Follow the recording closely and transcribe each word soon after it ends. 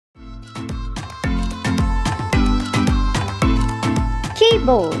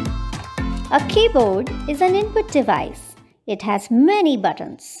Keyboard. A keyboard is an input device. It has many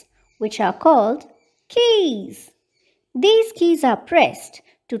buttons, which are called keys. These keys are pressed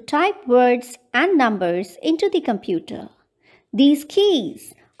to type words and numbers into the computer. These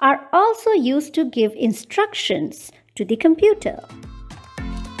keys are also used to give instructions to the computer.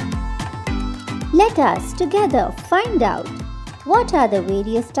 Let us together find out what are the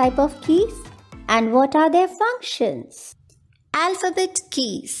various types of keys and what are their functions. Alphabet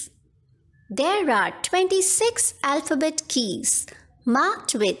keys. There are 26 alphabet keys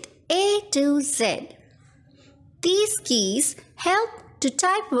marked with A to Z. These keys help to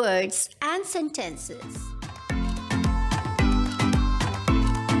type words and sentences.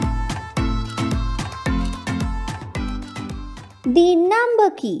 The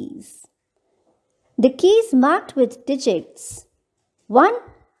number keys. The keys marked with digits 1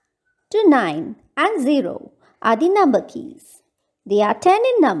 to 9 and 0 are the number keys. They are 10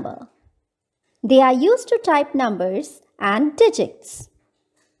 in number. They are used to type numbers and digits.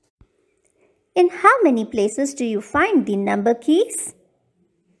 In how many places do you find the number keys?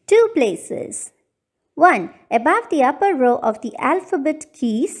 2 places. 1 above the upper row of the alphabet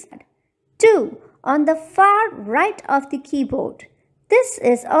keys. 2 on the far right of the keyboard. This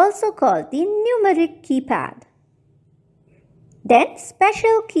is also called the numeric keypad. Then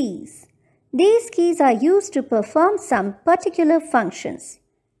special keys. These keys are used to perform some particular functions,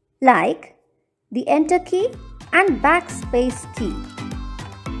 like the Enter key and Backspace key.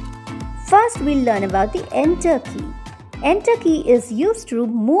 First, we'll learn about the Enter key. Enter key is used to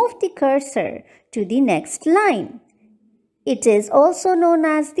move the cursor to the next line. It is also known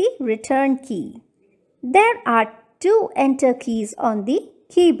as the Return key. There are 2 Enter keys on the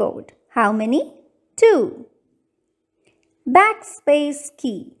keyboard. How many? 2. Backspace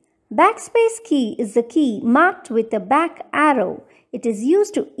key. Backspace key is the key marked with a back arrow. It is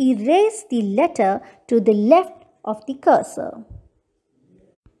used to erase the letter to the left of the cursor.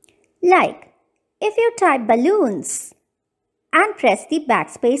 Like, if you type balloons and press the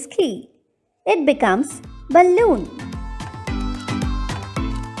backspace key, it becomes balloon.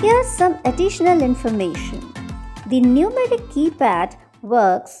 Here's some additional information. The numeric keypad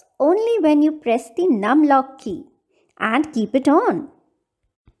works only when you press the numlock key and keep it on.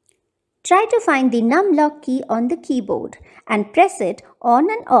 Try to find the numlock key on the keyboard and press it on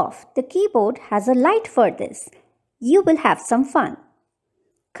and off. The keyboard has a light for this. You will have some fun.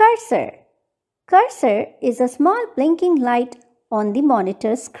 Cursor. Cursor is a small blinking light on the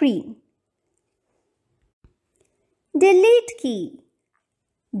monitor screen. Delete key.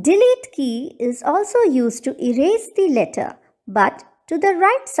 Delete key is also used to erase the letter, but to the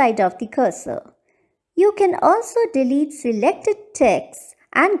right side of the cursor. You can also delete selected text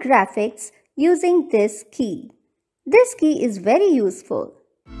and graphics using this key. This key is very useful.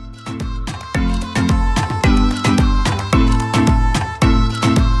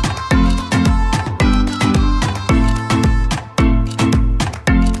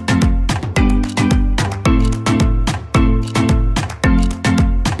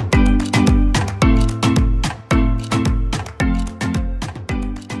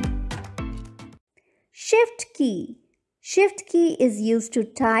 Shift key. Shift key is used to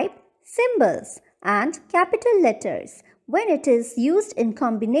type symbols and capital letters when it is used in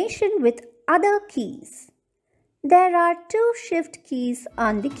combination with other keys. There are 2 shift keys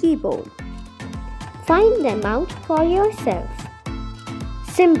on the keyboard. Find them out for yourself.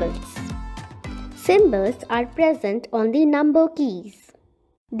 Symbols. Symbols are present on the number keys.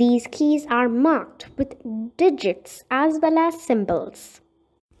 These keys are marked with digits as well as symbols.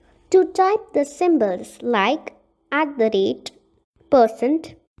 To type the symbols like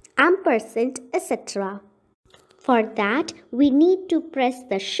 %, ampersand, etc. For that, we need to press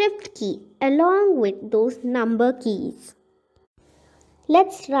the Shift key along with those number keys.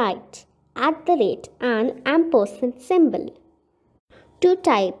 Let's write and ampersand symbol. To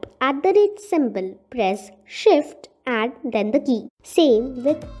type symbol, press Shift and then the key. Same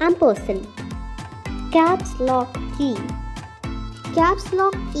with ampersand. Caps lock key. Caps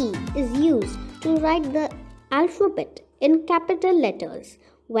lock key is used to write the alphabet in capital letters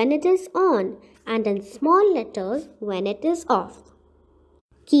when it is on and in small letters when it is off.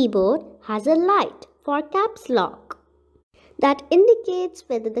 Keyboard has a light for caps lock that indicates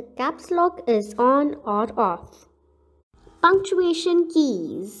whether the caps lock is on or off. Punctuation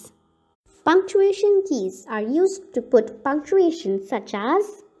keys. Punctuation keys are used to put punctuation such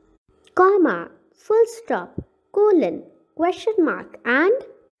as comma, full stop, colon, question mark and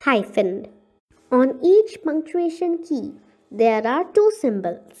hyphen. On each punctuation key, there are 2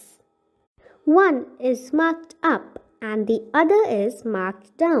 symbols. One is marked up and the other is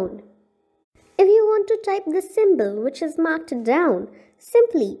marked down. If you want to type the symbol which is marked down,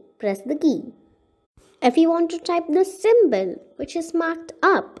 simply press the key. If you want to type the symbol which is marked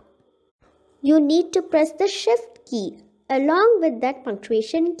up, you need to press the Shift key along with that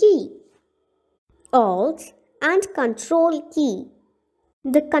punctuation key. Alt and Control key.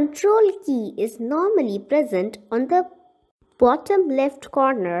 The Control key is normally present on the bottom left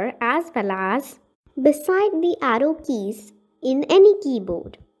corner as well as beside the arrow keys in any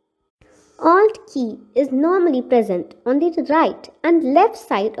keyboard. Alt key is normally present on the right and left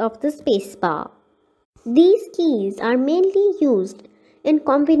side of the spacebar. These keys are mainly used in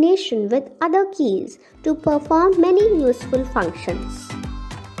combination with other keys to perform many useful functions.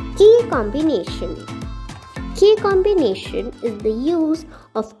 Key combination. Key combination is the use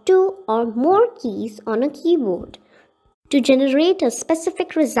of two or more keys on a keyboard to generate a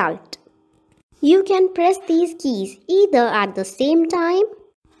specific result. You can press these keys either at the same time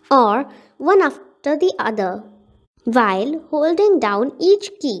or one after the other while holding down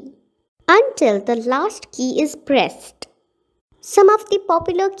each key until the last key is pressed. Some of the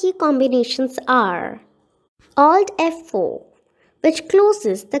popular key combinations are Alt F4, which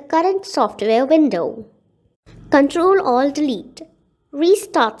closes the current software window. Ctrl Alt Delete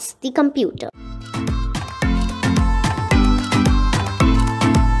restarts the computer.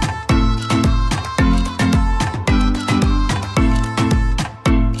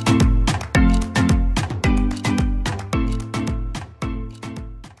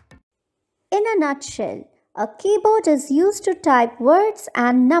 In a nutshell, a keyboard is used to type words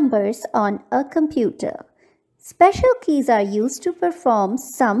and numbers on a computer. Special keys are used to perform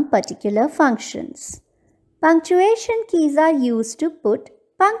some particular functions. Punctuation keys are used to put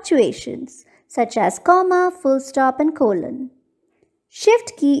punctuations, such as comma, full stop, and colon.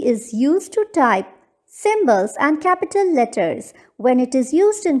 Shift key is used to type symbols and capital letters when it is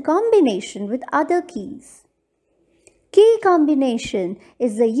used in combination with other keys. Key combination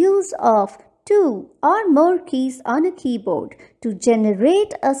is the use of two or more keys on a keyboard to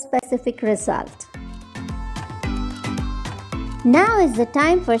generate a specific result. Now is the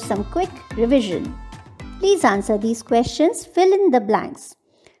time for some quick revision. Please answer these questions, fill in the blanks.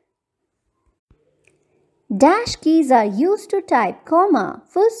 Dash keys are used to type comma,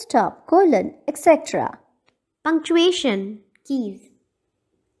 full stop, colon, etc. Punctuation keys.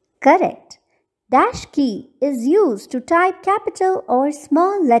 Correct. Dash key is used to type capital or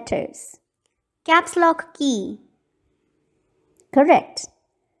small letters. Caps lock key. Correct.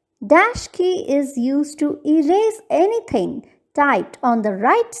 Dash key is used to erase anything typed on the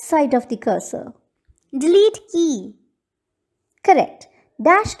right side of the cursor. Delete key. Correct.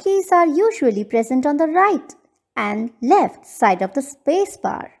 Dash keys are usually present on the right and left side of the space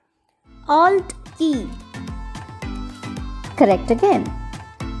bar. Alt key. Correct again.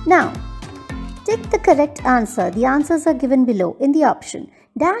 Now, tick the correct answer. The answers are given below in the option.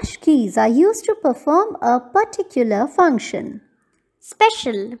 Dash keys are used to perform a particular function.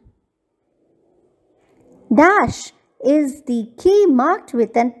 Special. Dash is the key marked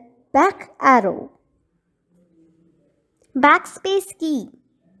with an back arrow. Backspace key.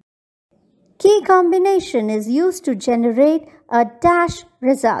 Key combination is used to generate a dash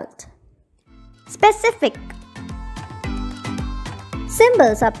result. Specific.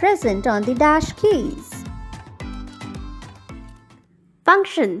 Symbols are present on the dash keys.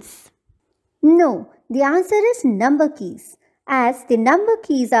 Functions. No, the answer is number keys, as the number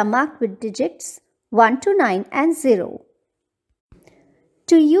keys are marked with digits 1 to 9 and 0.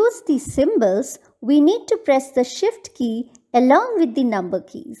 To use the symbols, we need to press the Shift key along with the number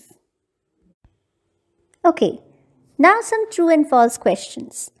keys. Okay, now some true and false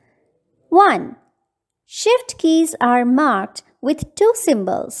questions. 1. Shift keys are marked with two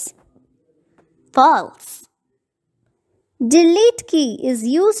symbols. False. Delete key is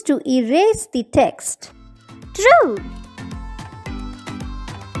used to erase the text. True.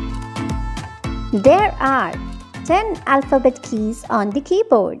 There are 10 alphabet keys on the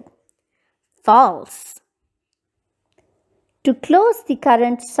keyboard. False. To close the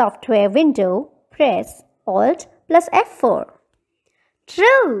current software window, press Alt plus F4.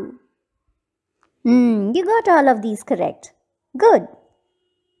 True. You got all of these correct. Good.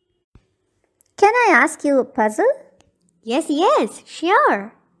 Can I ask you a puzzle? Yes,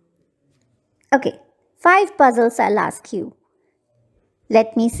 sure. Okay, 5 puzzles I'll ask you.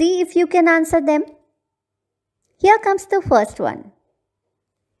 Let me see if you can answer them. Here comes the first one.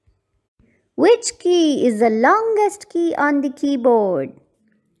 Which key is the longest key on the keyboard?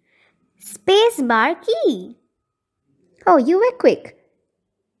 Spacebar key. Oh, you were quick.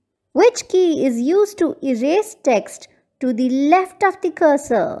 Which key is used to erase text to the left of the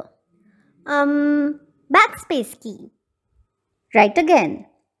cursor? Backspace key. Right again.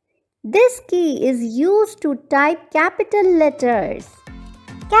 This key is used to type capital letters.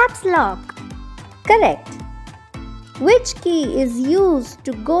 Caps lock. Correct. Which key is used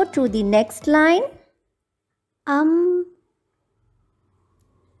to go to the next line? To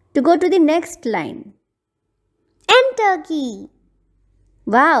go to the next line. Enter key.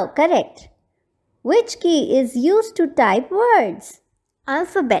 Wow, correct. Which key is used to type words?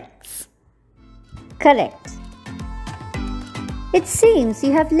 Alphabets. Correct. It seems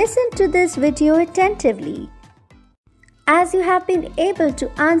you have listened to this video attentively, as you have been able to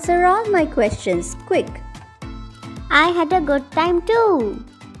answer all my questions quick. I had a good time too.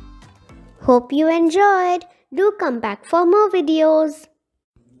 Hope you enjoyed. Do come back for more videos,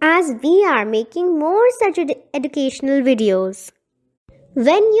 as we are making more such educational videos.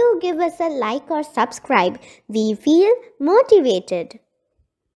 When you give us a like or subscribe, we feel motivated.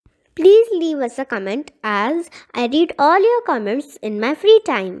 Please leave us a comment, as I read all your comments in my free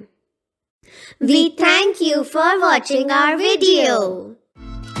time. We thank you for watching our video.